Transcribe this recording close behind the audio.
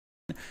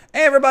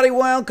Hey everybody,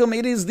 welcome.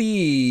 It is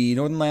the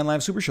Northernlion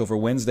Live Super Show for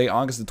Wednesday,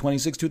 August the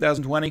 26th,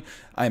 2020.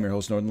 I am your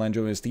host, Northernlion,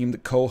 joined by his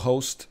esteemed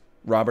co-host,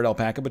 Robert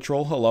Alpaca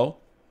Patrol. Hello.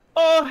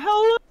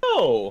 Oh,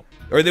 hello!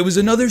 Or there was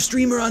another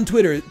streamer on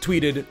Twitter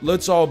tweeted,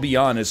 let's all be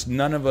honest,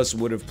 none of us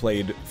would have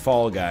played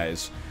Fall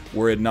Guys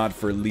were it not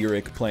for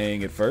Lyric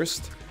playing it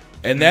first.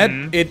 And that,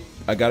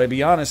 I gotta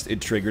be honest,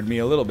 it triggered me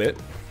a little bit.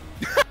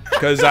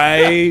 Because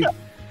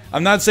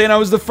I'm not saying I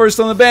was the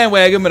first on the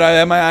bandwagon, but I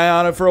had my eye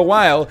on it for a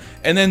while.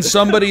 And then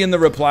somebody in the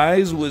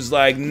replies was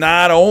like,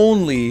 not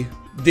only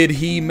did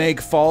he make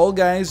Fall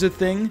Guys a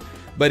thing,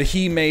 but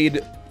he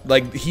made,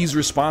 like, he's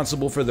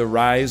responsible for the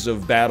rise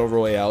of battle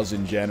royales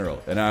in general.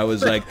 And I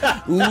was like,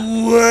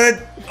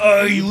 what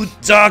are you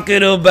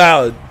talking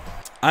about?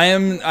 I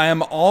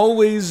am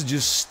always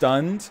just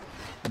stunned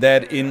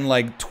that in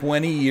like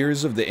 20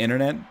 years of the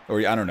internet, or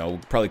I don't know,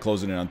 probably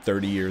closing in on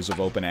 30 years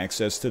of open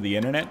access to the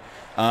internet,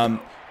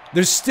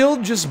 there's still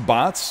just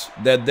bots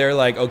that they're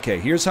like, okay,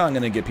 here's how I'm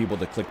going to get people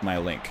to click my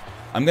link.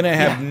 I'm going to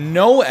have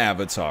no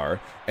avatar,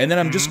 and then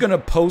I'm just going to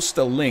post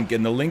a link,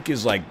 and the link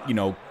is like, you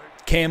know,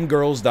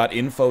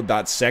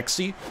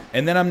 camgirls.info.sexy,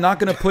 and then I'm not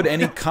going to put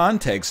any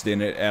context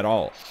in it at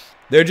all.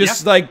 They're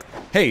just like,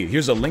 hey,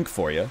 here's a link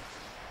for you.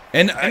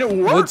 And it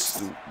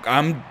works.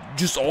 I'm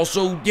just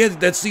also, yeah,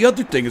 that's the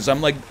other thing, is I'm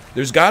like,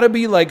 there's got to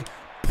be like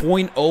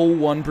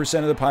 0.01%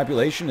 of the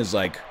population is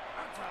like,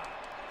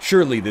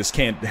 surely this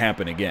can't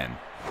happen again.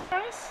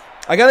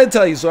 I gotta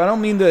tell you, so I don't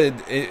mean to,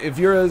 if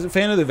you're a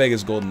fan of the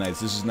Vegas Golden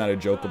Knights, this is not a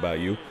joke about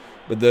you,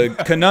 but the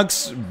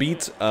Canucks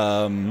beat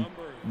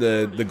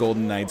the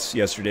Golden Knights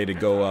yesterday to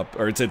go up,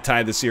 or to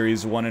tie the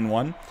series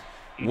 1-1.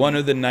 One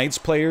of the Knights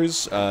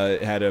players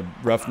had a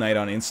rough night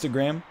on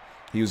Instagram.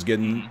 He was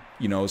getting,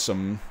 you know,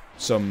 some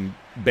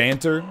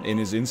banter in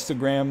his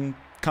Instagram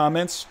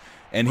comments,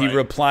 and he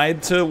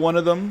replied to one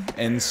of them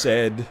and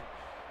said,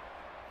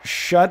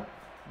 "Shut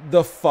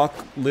the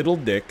fuck, little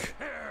dick.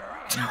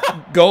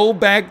 Go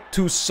back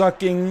to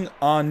sucking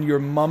on your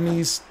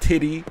mummy's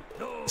titty.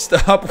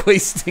 Stop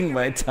wasting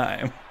my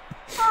time."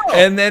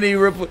 And then he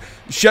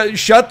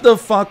shut the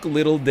fuck,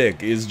 little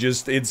dick is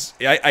just,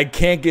 I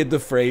can't get the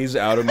phrase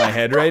out of my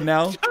head right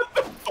now. Shut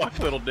the fuck,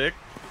 little dick.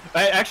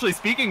 Actually,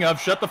 speaking of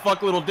shut the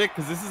fuck, little dick,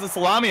 because this is a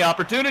salami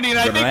opportunity, and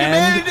I think you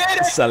made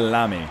it!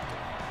 Salami.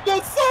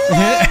 The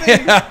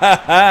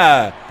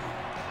salami!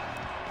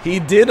 He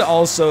did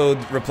also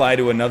reply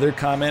to another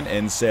comment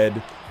and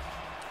said,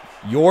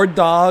 "Your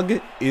dog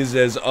is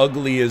as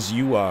ugly as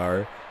you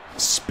are.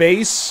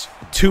 Space,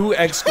 2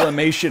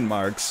 exclamation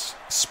marks.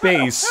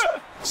 Space,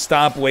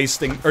 stop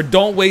wasting, or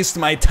don't waste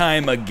my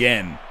time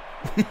again."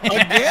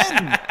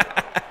 Again?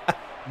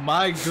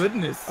 My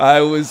goodness.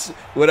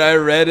 When I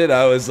read it,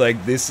 I was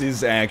like, this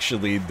is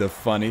actually the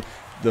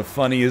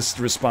funniest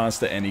response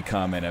to any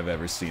comment I've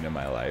ever seen in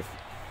my life.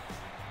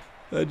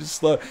 I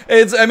just love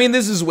it. I mean,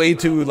 this is way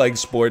too like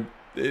sport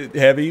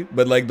heavy,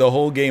 but like the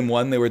whole game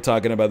 1, they were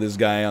talking about this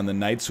guy on the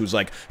Knights who's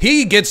like,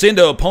 he gets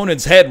into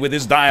opponent's head with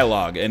his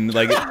dialogue, and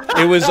like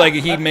it was like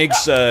he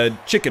makes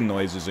chicken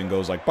noises and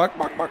goes like bark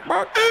bark bark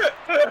bark.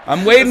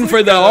 I'm waiting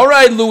for the, all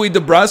right, Louis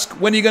DeBrusque,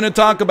 when are you gonna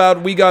talk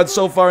about we got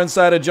so far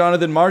inside of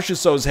Jonathan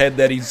Marchessault's head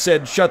that he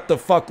said shut the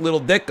fuck, little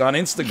dick on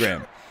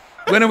Instagram?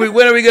 When are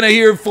we gonna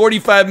hear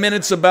 45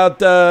 minutes about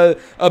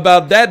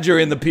that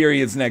during the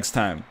periods next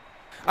time?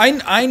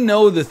 I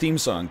know the theme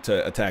song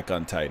to Attack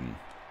on Titan.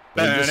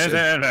 Yeah,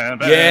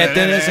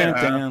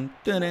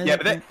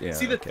 but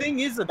the thing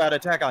is about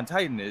Attack on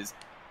Titan is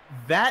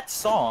that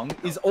song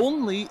is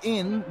only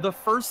in the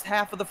first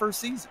half of the first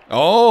season.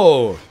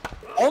 Oh.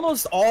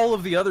 Almost all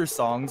of the other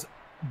songs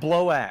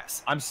blow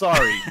ass. I'm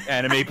sorry,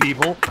 anime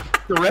people.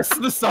 The rest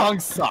of the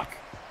songs suck.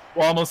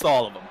 Well, almost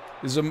all of them.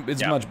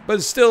 It's much,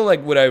 but still,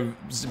 like, would I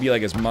be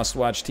like as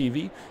must-watch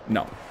TV?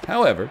 No.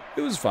 However,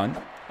 it was fun.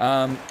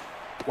 Why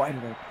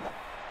did I?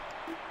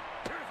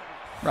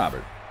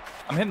 Robert.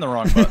 I'm hitting the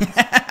wrong buttons.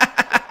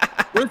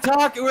 We're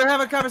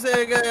having a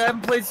conversation. I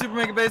haven't played Super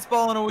Mega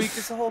Baseball in a week.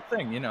 It's the whole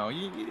thing, you know.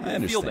 I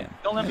understand.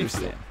 Don't let me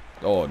feel.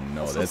 Oh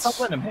no, that's. Stop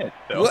letting them hit,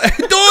 though.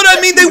 Dude, I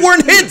mean, they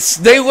weren't hits.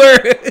 They were.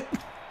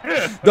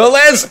 The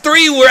last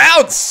 3 were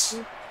outs.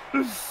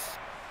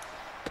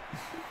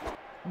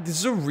 This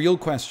is a real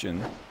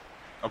question.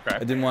 Okay. I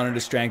didn't want to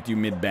distract you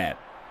mid-bat.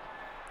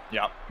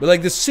 Yeah. But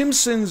like, The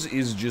Simpsons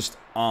is just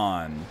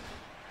on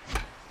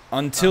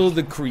until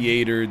the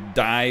creator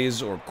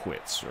dies or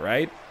quits,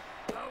 right?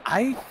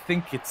 I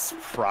think it's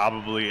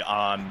probably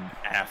on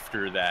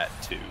after that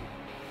too.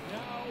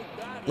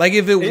 Like,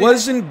 if it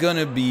wasn't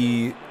gonna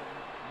be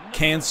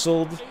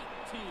canceled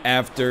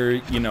after,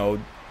 you know,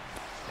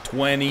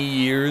 20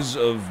 years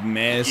of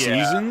meh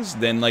seasons,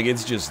 then like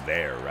it's just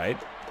there, right?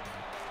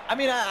 I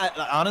mean, I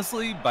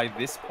honestly, by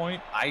this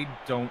point, I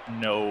don't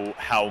know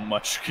how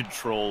much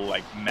control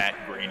like Matt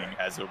Groening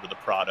has over the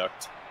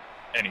product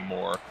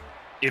anymore,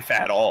 if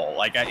at all.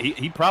 Like,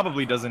 he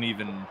probably doesn't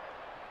even.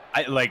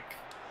 I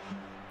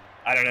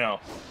don't know.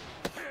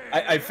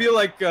 I feel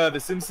like The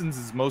Simpsons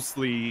is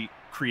mostly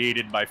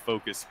created by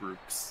focus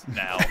groups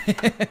now.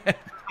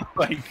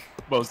 Like,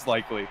 most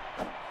likely.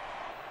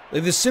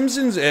 Like, The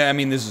Simpsons, I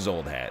mean, this is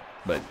old hat,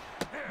 but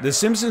The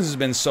Simpsons has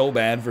been so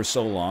bad for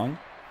so long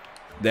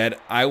that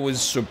I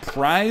was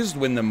surprised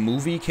when the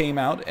movie came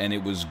out and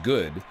it was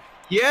good.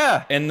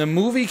 Yeah. And the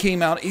movie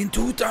came out in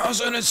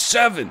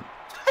 2007.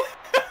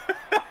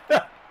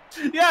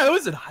 Yeah, I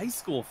was in high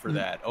school for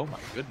that. Oh my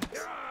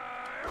goodness.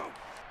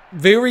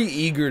 Very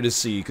eager to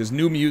see, because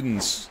New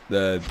Mutants,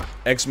 the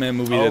X-Men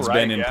movie that's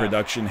been in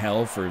production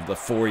hell for the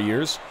 4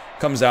 years,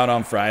 comes out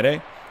on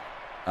Friday.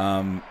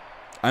 I'm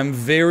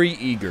very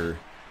eager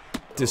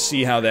to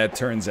see how that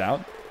turns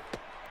out.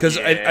 Because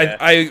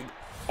I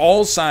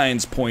all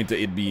signs point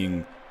to it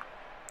being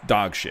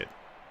dog shit.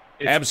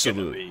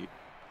 Absolutely.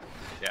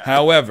 Yeah.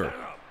 However,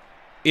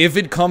 if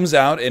it comes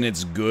out and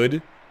it's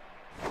good,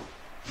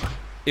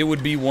 it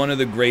would be one of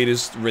the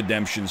greatest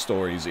redemption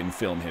stories in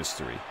film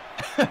history.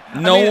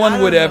 No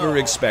one would ever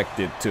expect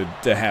it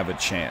to have a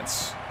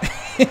chance.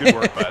 Good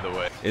work, by the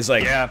way. It's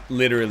like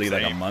literally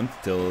like a month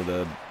till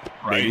the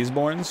baby's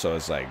born, so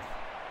it's like,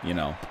 you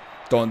know,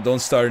 don't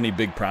start any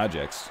big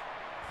projects.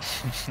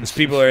 Because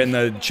people are in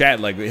the chat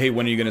like, hey,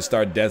 when are you gonna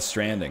start Death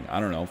Stranding? I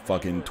don't know,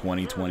 fucking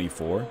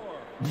 2024.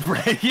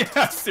 Right?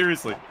 Yeah,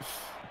 seriously.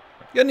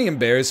 You got any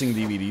embarrassing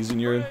DVDs in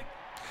your?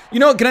 You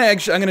know, can I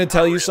actually? I'm gonna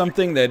tell you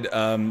something that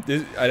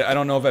I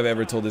don't know if I've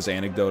ever told this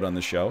anecdote on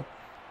the show.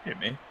 Hit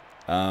me.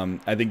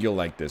 I think you'll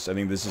like this. I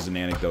think this is an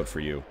anecdote for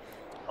you.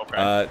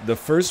 Okay. The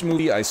first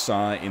movie I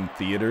saw in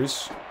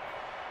theaters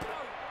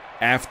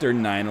after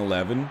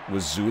 9/11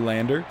 was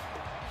Zoolander,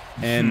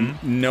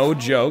 and no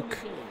joke,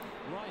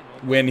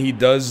 when he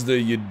does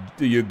the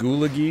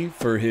Yagulagi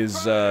for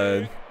his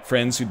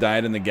friends who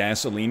died in the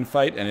gasoline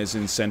fight, and is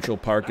in Central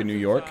Park in New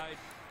York,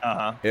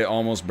 it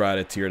almost brought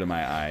a tear to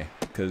my eye,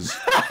 because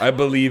I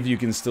believe you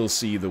can still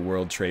see the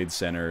World Trade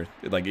Center,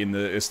 like in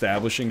the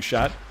establishing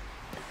shot.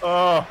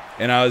 Oh.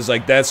 And I was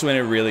like, that's when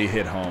it really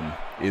hit home,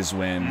 is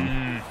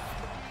when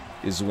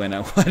I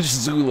watched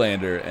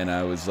Zoolander, and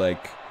I was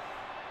like,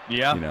 you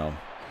know.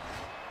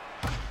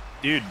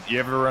 Dude, you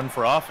ever run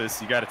for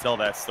office, you gotta tell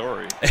that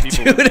story.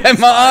 Dude,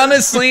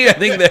 honestly, I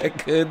think that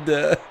could,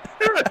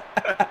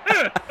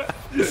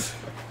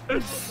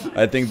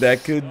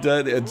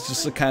 it's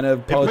just the kind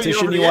of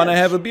politician you want to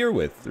have a beer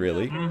with,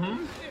 really.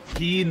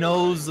 He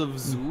knows of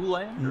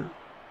Zoolander?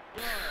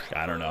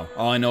 I don't know.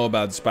 All I know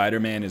about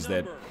Spider-Man is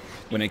that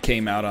when it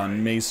came out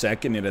on May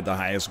 2nd, it had the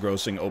highest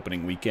grossing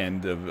opening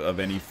weekend of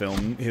any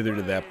film hither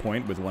to that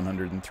point, with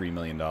 $103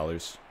 million.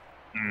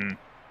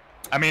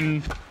 I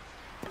mean,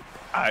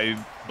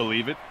 I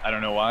believe it. I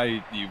don't know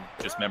why you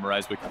just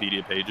memorized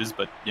Wikipedia pages,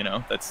 but, you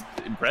know, that's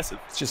impressive.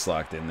 It's just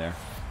locked in there.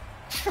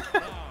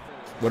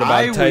 What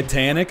about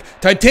Titanic?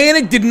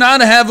 Titanic did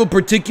not have a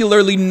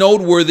particularly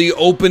noteworthy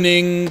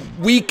opening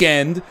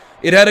weekend.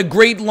 It had a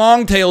great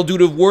long tail due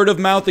to word of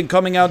mouth and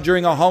coming out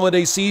during a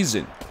holiday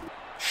season.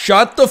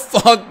 Shut the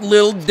fuck,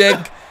 little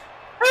dick.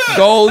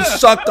 Go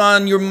suck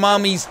on your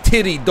mommy's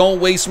titty. Don't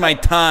waste my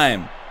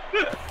time.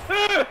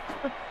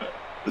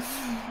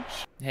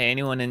 Hey,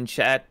 anyone in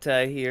chat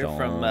here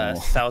from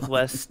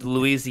Southwest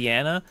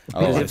Louisiana?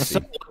 Oh, if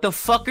so, what the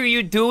fuck are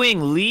you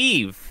doing?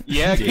 Leave.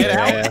 Yeah, get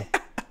out.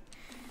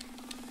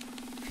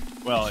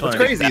 Well, it's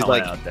crazy.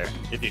 Like, out there.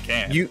 If you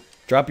can. You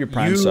drop your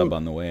Prime sub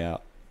on the way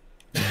out.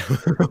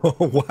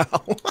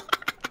 Wow.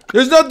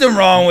 There's nothing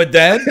wrong with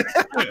that.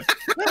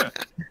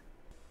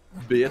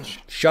 Bitch.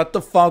 Shut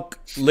the fuck,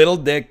 little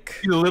dick.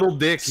 You little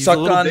dick. Suck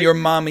on your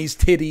mommy's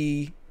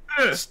titty.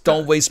 Just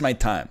don't waste my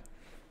time.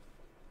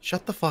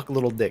 Shut the fuck,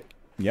 little dick.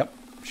 Yep.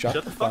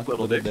 Shut the fuck,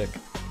 little dick.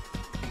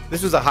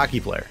 This was a hockey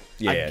player.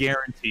 Yeah. I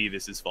guarantee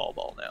this is fall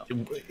ball now.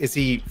 Is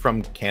he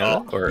from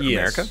Canada or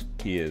America?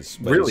 He is.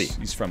 But Really?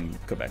 He's from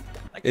Quebec.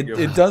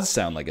 It does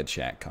sound like a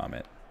chat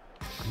comment.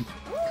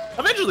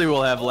 Eventually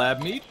we'll have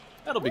lab meat.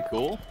 That'll be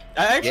cool.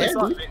 I actually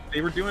saw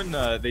they were doing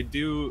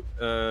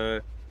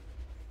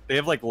they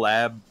have like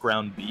lab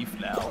ground beef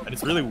now, and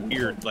it's really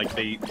weird. Like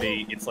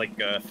it's like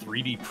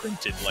 3D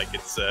printed, like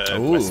it's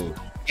Ooh.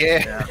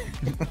 Yeah.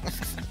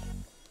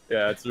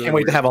 Yeah, it's really Can't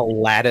wait weird. to have a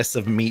lattice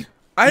of meat.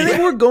 I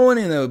think we're going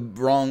in a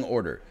wrong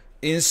order.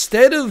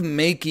 Instead of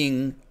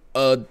making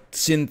a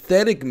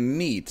synthetic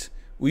meat,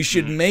 we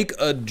should make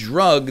a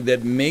drug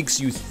that makes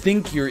you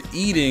think you're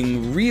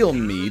eating real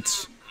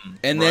meat,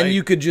 and then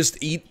you could just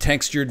eat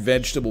textured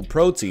vegetable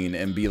protein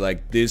and be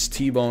like, this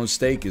T-bone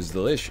steak is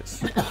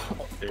delicious.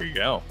 There you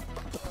go.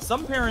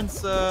 Some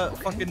parents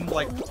fucking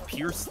like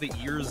pierce the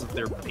ears of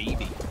their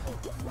baby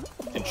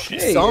and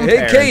shit.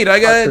 Hey, Kate, I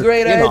got a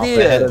great Off the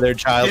head idea. of their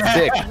child's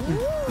dick.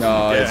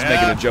 No, it's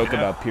making a joke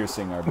about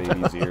piercing our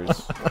baby's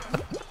ears.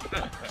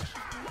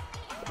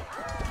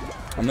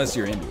 Unless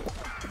you're into it.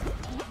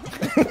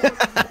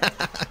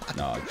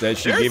 No, that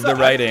she gave the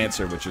right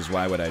answer, which is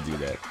why would I do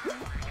that?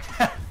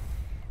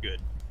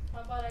 Good.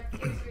 How about I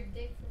pierce your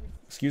dick first?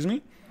 Excuse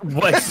me?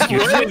 What?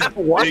 Excuse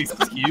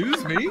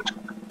me?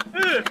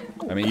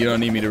 I mean, you don't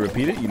need me to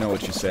repeat it. You know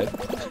what you said.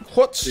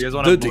 What's You guys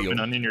want the to deal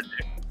onion your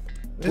dick?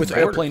 with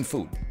airplane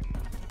food?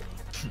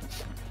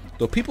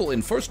 The people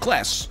in first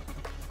class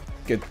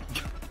get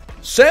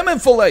salmon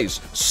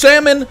fillets.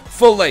 Salmon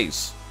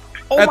fillets.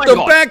 At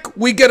the back,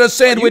 we get a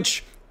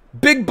sandwich,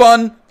 big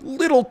bun,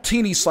 little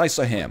teeny slice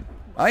of ham.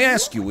 I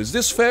ask you, is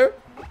this fair?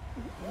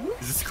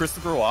 Is this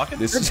Christopher Walken?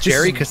 This is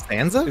Jerry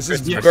Costanza? This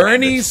is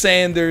Bernie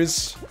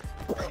Sanders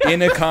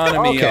in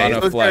economy on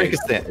a flight.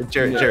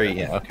 Jerry,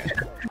 yeah, okay.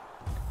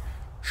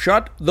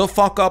 Shut the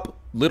fuck up,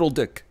 little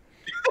dick.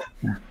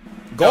 No,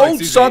 Go excuse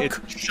me,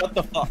 suck. shut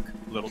the fuck,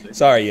 little dick.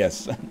 Sorry,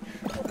 yes.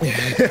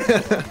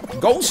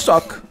 Go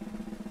suck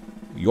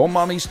your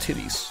mommy's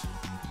titties.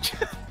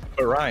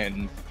 But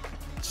Ryan,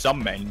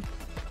 some men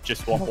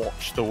just want to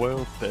watch the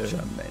world.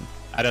 Some men.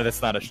 I know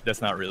that's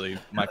not really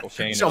Michael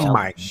Caine. Some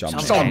men Some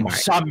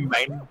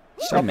men.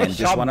 Some men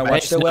just want to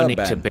watch the world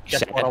band.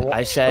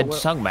 I said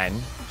sung man.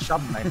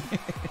 Some men.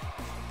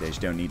 They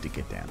just don't need to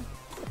get down.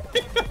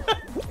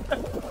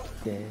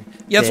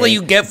 Yeah, that's what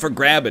you get for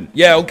grabbing.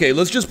 Yeah, okay,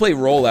 let's just play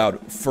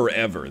Rollout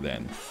forever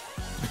then.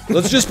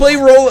 Let's just play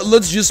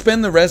let's just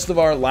spend the rest of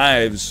our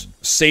lives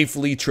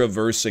safely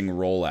traversing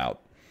Rollout.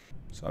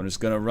 So I'm just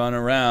gonna run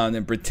around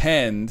and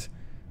pretend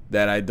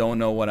that I don't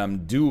know what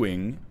I'm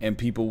doing, and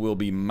people will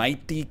be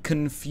mighty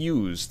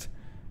confused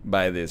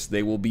by this.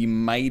 They will be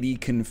mighty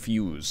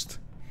confused.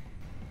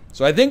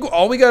 So I think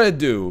all we gotta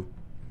do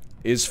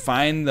is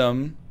find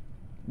them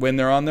when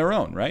they're on their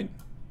own, right?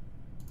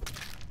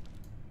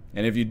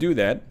 And if you do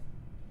that,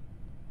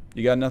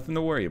 you got nothing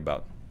to worry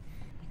about.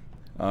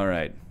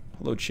 Alright.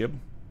 Hello, Chib.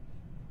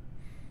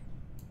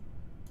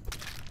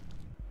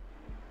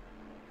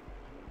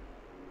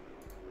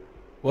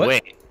 What?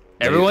 Wait,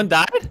 everyone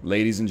died?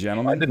 Ladies and I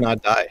gentlemen, did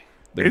not die.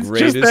 the It's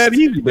greatest, just that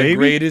easy, the baby.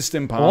 greatest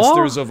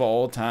imposters of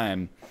all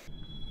time.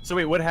 So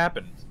wait, what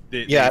happened?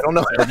 Yeah, I don't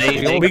know.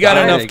 We got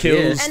died, enough I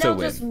kills guess. to NL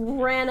win. just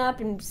ran up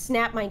and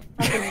snapped my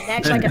fucking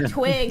neck like a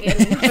twig, and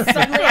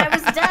suddenly I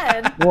was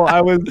dead. Well, I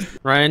was.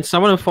 Ryan,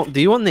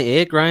 do you want the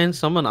egg, Ryan?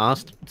 Someone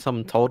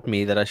told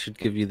me that I should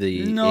give you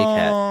the No, egg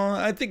hat.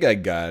 I think I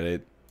got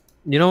it.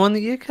 You don't want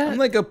the egg hat? I'm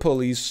like a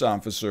police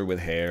officer with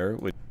hair.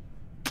 With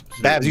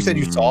Babs, you said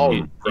you saw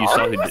him. You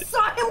saw I who just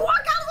saw him walk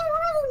out of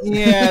the room.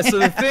 Yeah. So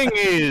the thing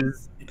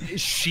is,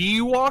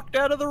 she walked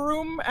out of the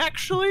room.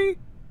 Actually,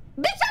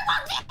 Bitch, I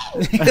walked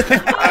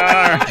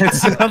in. It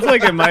sounds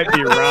like it might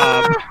be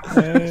Rob.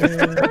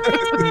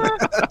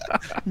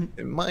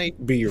 It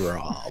might be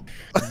Rob.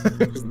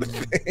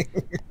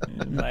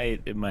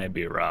 It might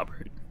be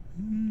Robert.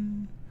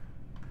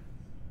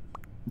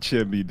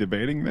 Should be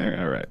debating there.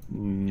 All right.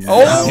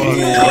 oh,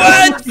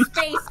 what?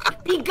 Space,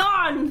 be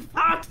gone,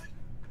 fuck.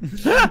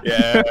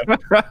 yeah.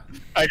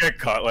 I got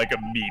caught like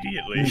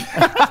immediately.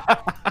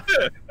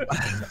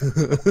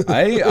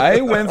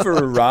 I went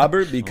for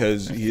Robert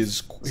because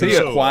his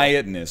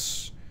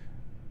quietness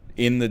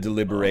in the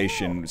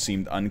deliberation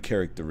seemed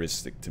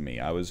uncharacteristic to me.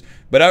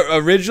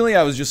 Originally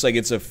I was just like,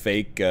 it's a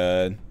fake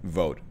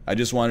vote. I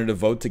just wanted to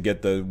vote to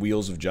get the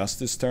wheels of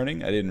justice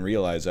turning. I didn't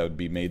realize I would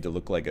be made to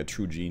look like a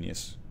true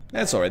genius.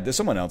 That's alright.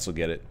 Someone else will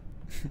get it.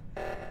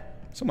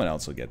 Someone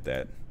else will get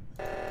that.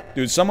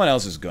 Dude, someone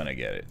else is gonna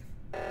get it.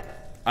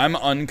 I'm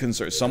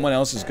unconcerned. Someone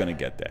else is gonna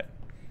get that.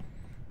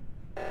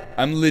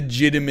 I'm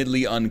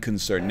legitimately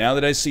unconcerned. Now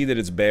that I see that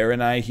it's Bear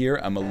and I here,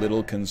 I'm a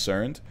little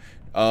concerned.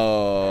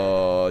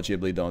 Oh,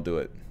 Ghibli, don't do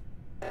it.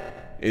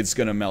 It's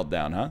gonna melt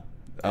down, huh?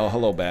 Oh,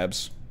 hello,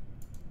 Babs.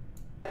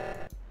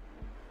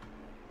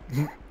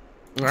 All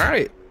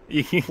right.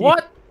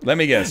 What? Let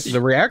me guess.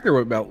 The reactor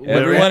would melt.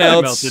 Everyone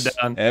melted else,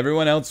 down.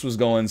 everyone else was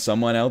going.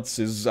 Someone else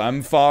is.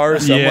 I'm far.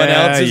 Someone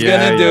Yeah, else is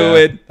yeah, gonna do yeah.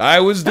 it. I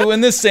was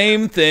doing the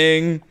same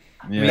thing.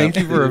 Yeah. Thank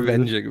you for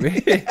avenging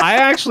me.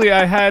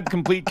 I had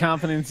complete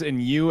confidence in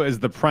you as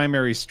the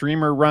primary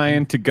streamer,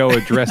 Ryan, to go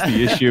address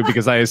the issue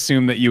because I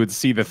assumed that you would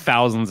see the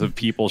thousands of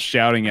people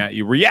shouting at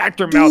you,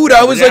 "Reactor meltdown!" Dude,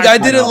 I was like, I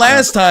reactor did it meltdown."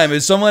 last time.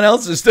 It's someone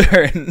else's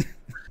turn.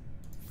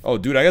 Oh,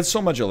 dude, I got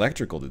so much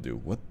electrical to do.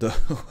 What the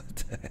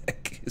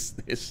heck is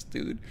this,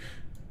 dude?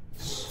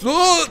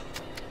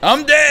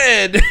 I'm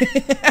dead.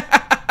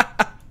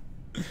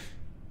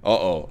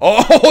 Uh-oh.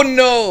 Oh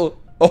no.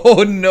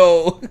 Oh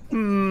no.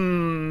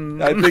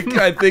 I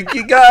think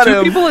you got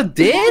him. People are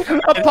dead?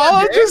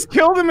 Apollo just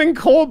killed him in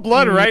cold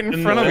blood right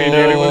in front of me, dude.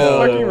 It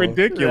was fucking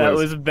ridiculous. That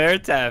was Bear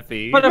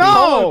Taffy. But No!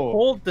 Apollo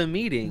called the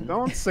meeting.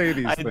 Don't say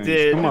these I things.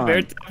 did. Come on.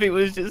 Bear Taffy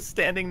was just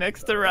standing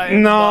next to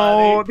Ryan's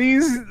No, body.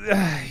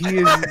 he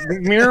is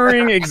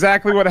mirroring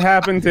exactly what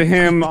happened to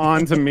him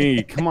onto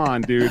me. Come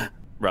on, dude.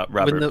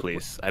 Robert,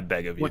 please. I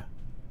beg of you.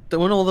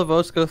 When all the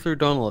votes go through,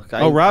 don't look.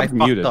 Oh, Rob's I fucked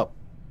muted. up.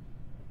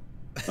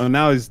 Oh,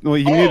 now he's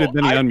he muted,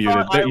 then he I unmuted.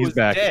 thought I He's was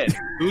back. dead.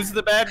 Who's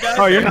the bad guy?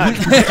 Oh, you're not.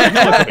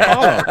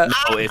 Oh.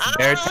 No, it's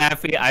Bear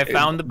Taffy. I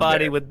found the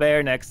body with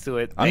Bear next to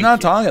it. I'm Thank not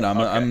you. talking.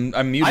 Okay.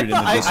 I'm muted in the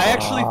I Discord.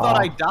 actually thought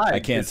I died. I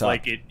can't It's talk.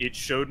 like it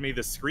showed me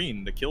the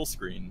screen, the kill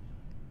screen.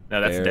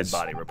 No, that's a Bear's dead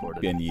body reported.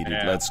 Been yeeted.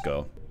 Yeah. Let's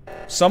go.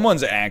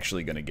 Someone's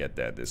actually gonna get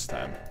that this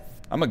time.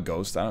 I'm a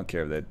ghost. I don't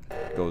care if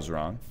that goes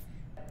wrong.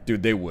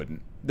 Dude, they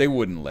wouldn't. They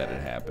wouldn't let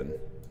it happen.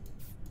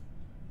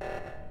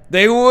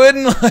 They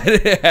wouldn't let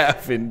it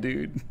happen,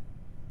 dude.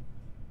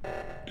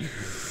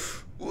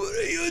 What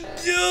are you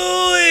doing?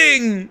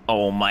 doing?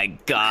 Oh my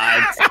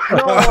god.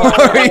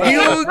 Are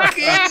you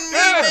kidding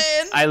me,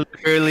 man? I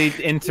literally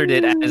entered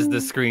it as the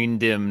screen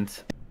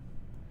dimmed.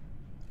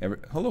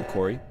 Hello,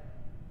 Corey.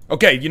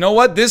 Okay, you know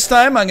what? This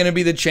time I'm gonna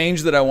be the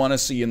change that I want to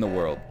see in the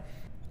world.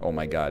 Oh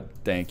my god,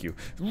 thank you.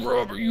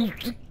 Robert, you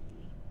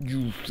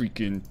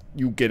freaking,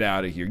 you get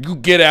out of here. You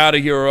get out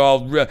of here or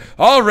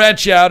I'll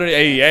rat you out.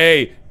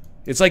 Hey.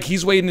 It's like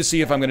he's waiting to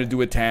see if I'm gonna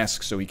do a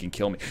task so he can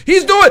kill me.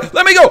 He's doing it!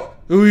 Let me go!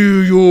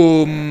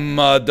 You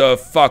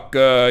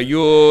motherfucker, you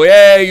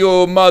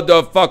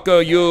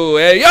motherfucker,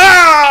 hey,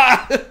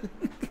 ah!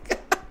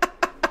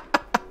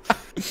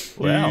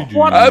 Wow.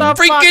 I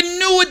freaking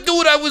knew it,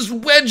 dude. I was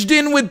wedged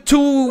in with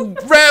 2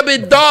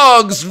 rabid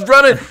dogs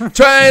running,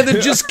 trying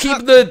to just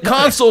keep the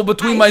console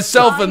between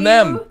myself and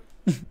them.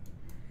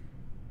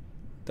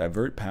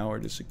 Divert power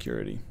to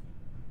security.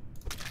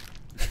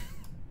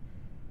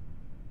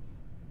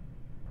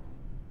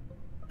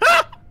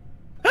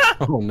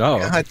 Oh no.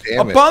 God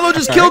damn it. Apollo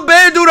just killed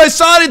Bear, dude. I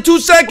saw it in 2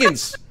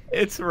 seconds.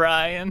 It's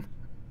Ryan.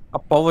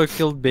 Apollo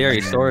killed Barry.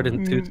 Saw it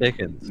in 2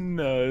 seconds.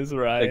 No, it's There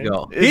Ryan. you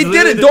go. He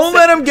did it. Don't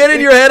let him get in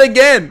your head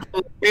again.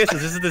 This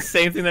is the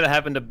same thing that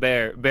happened to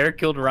Bear. Bear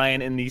killed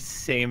Ryan in the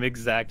same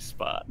exact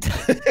spot.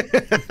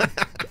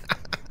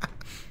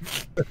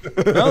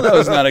 No, that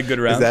was not a good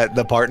round. Is that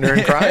the partner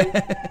in crime?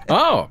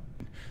 Oh.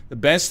 The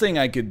best thing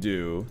I could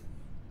do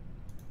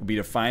would be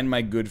to find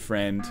my good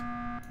friend.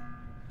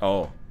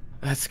 Oh.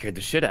 That scared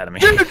the shit out of me.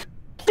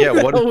 Yeah,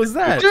 what was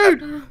that?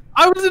 Dude,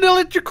 I was in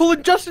electrical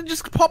and Justin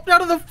just popped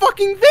out of the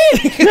fucking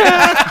vent.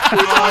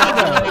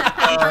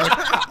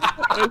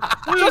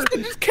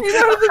 Justin just came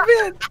out of the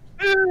vent.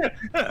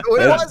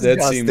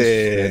 That seems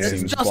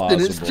It's Justin.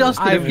 It's plausible.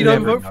 Justin. If you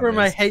don't vote for him,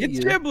 I hate It's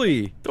you.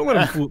 Ghibli. Don't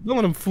let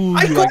him fool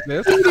you like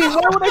this.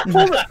 Why would I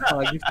pull it? Oh,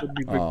 I used to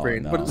be big Oh,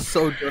 brain, no. but it's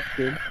so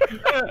Justin.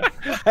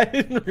 I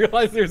didn't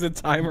realize there's a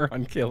timer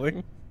on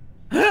killing.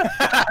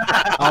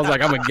 I was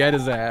like, I'm gonna get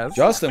his ass.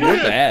 Justin, we're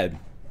bad.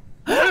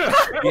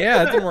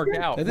 Yeah, it didn't work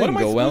out. That What didn't am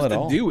I go well supposed at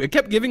to all. do? It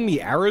kept giving me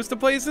arrows to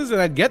places,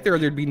 and I'd get there,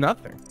 there'd be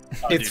nothing.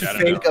 It's dude, I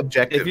don't fake know.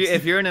 objectives.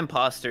 If you're an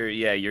imposter,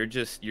 yeah, you're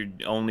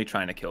only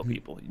trying to kill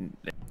people.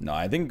 No,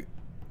 I think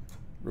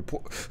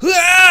report.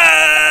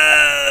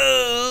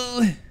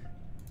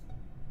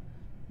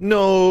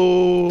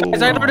 No.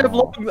 Guys, I don't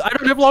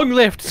have long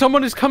left.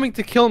 Someone is coming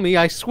to kill me.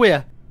 I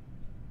swear.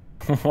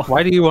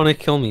 Why do you want to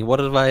kill me?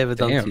 What have I ever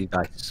done Damn. to you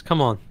guys?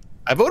 Come on.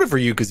 I voted for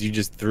you because you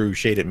just threw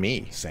shade at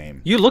me.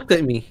 Same. You looked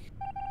at me.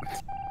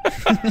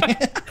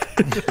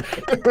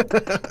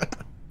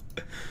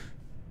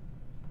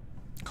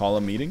 Call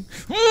a meeting.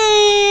 Ooh,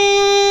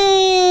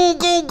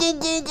 go, go,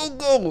 go, go,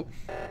 go.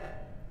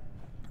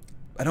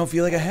 I don't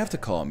feel like I have to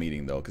call a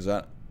meeting though, cause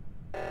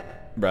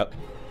bruh.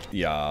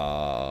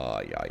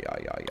 Yeah.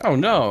 Oh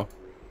no.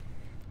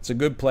 It's a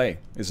good play.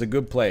 It's a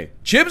good play.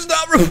 Chip's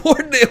not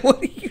reporting it.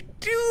 What are you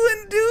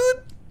doing,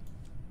 dude?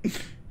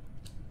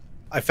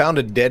 I found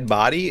a dead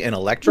body in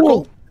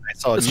electrical. Whoa. I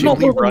saw a It's not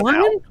Ghibli run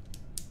Northernlion? out.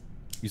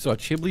 You saw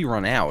Chibli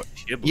run out.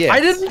 Yeah. I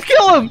didn't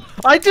kill him.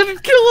 I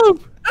didn't kill him.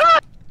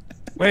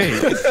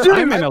 Wait,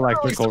 I'm in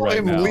electrical saw right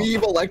him now.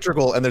 leave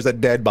electrical and there's a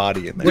dead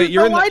body in there. Wait,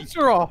 you're the in the, lights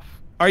are off.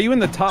 are you in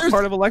the top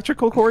part of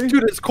electrical, Corey?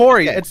 Dude, it's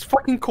Corey. Yeah. It's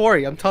fucking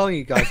Corey. I'm telling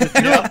you guys. Dude,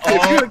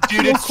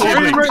 it's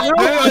Chibli. No,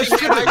 it's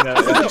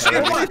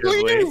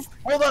Chibli.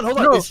 Hold on.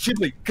 No. It's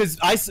Chibli. Because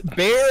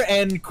Bear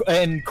and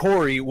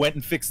Corey went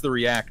and fixed the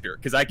reactor.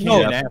 Because I came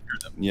No. in after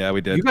them. Yeah, we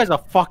did. You guys are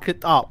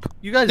fucked up.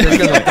 You guys are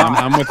gonna die.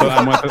 I'm with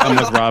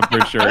Rob for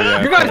sure.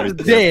 Yeah, You guys are Corey's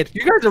dead.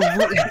 You guys are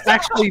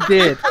actually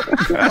dead.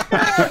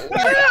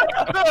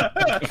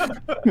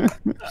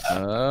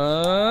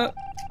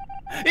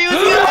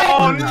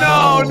 Oh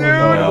no, dude!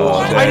 Oh,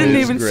 I that didn't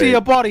is even great. see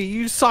a body.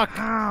 You suck.